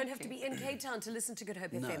 but you don't have to be in Cape Town to listen to Good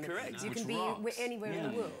Hope FM. Correct. You can be anywhere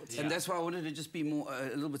in the world. And that's why I wanted to just be more,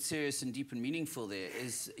 a little bit serious and deep and meaningful there,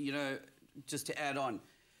 is, you know, just to add on,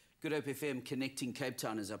 Good Hope FM connecting Cape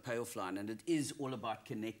Town is our payoff line, and it is all about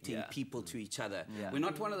connecting people to each other. We're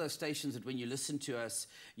not one of those stations that when you listen to us,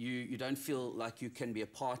 you don't feel like you can be a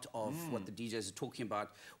part of what the DJs are talking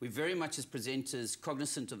about. We're very much as presenters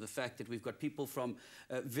cognizant of the fact that we've got people from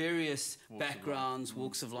various backgrounds,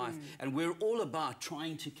 walks of life, and we're all about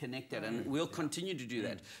trying to connect that, and we'll continue to do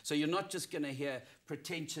that. So you're not just going to hear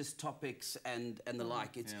pretentious topics and the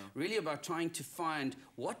like. It's really about trying to find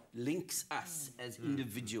what links us as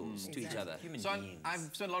individuals to each other. So I've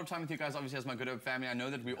spent a lot of time with you guys, obviously, as my Good Hope family. I know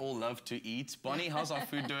that we all love to eat. Bonnie, how's our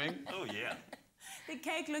food doing? Oh, yeah. The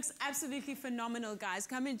cake looks absolutely phenomenal, guys.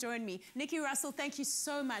 Come and join me. Nicki, Russell, thank you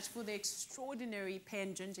so much for the extraordinary pear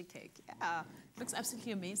and ginger cake. Yeah, looks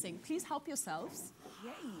absolutely amazing. Please help yourselves.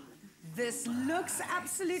 Yay. This looks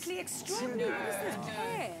absolutely extraordinary. What is this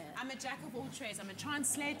pear? I'm a jack of all trades. I'm a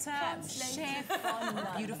translator, chef,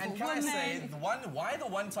 beautiful And can woman. I say, why the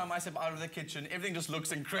one time I step out of the kitchen, everything just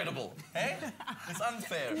looks incredible? Hey? It's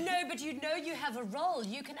unfair. No, but you know you have a role.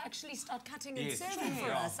 You can actually start cutting and serving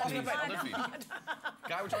for us. I'll do it.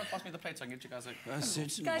 Guy, would you want to pass me the plate so I can get you guys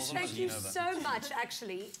a... Guys, thank you so much,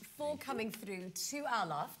 actually, for coming through to our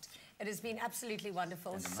loft. It has been absolutely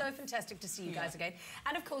wonderful. So fantastic to see you guys again.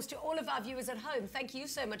 And, of course, to all of our viewers at home, thank you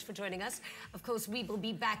so much for joining us. Of course, we will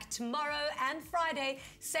be back tomorrow and Friday,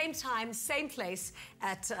 same time, same place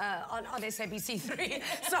at on SABC3.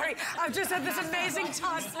 Sorry, I've just had this amazing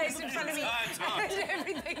tart place in front of me. And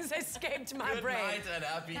everything's escaped my brain. Good night and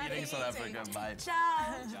happy eating, South Africa. Bye.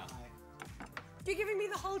 Ciao. You're giving me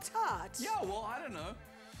the whole tart? Yeah, well, I don't know.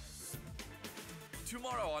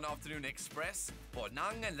 Tomorrow on Afternoon Express,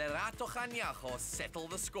 Bonang and Lerato Khanyago settle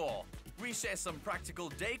the score. We share some practical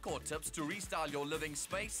decor tips to restyle your living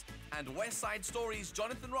space, and West Side Stories'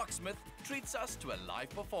 Jonathan Rocksmith treats us to a live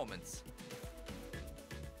performance.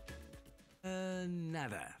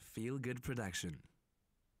 Nada. Feel Good production.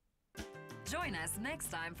 Join us next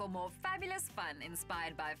time for more fabulous fun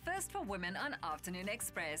inspired by First for Women on Afternoon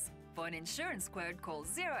Express. For an insurance quote, call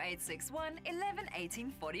 0861 11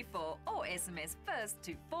 18 44 or SMS FIRST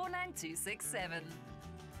to 49267.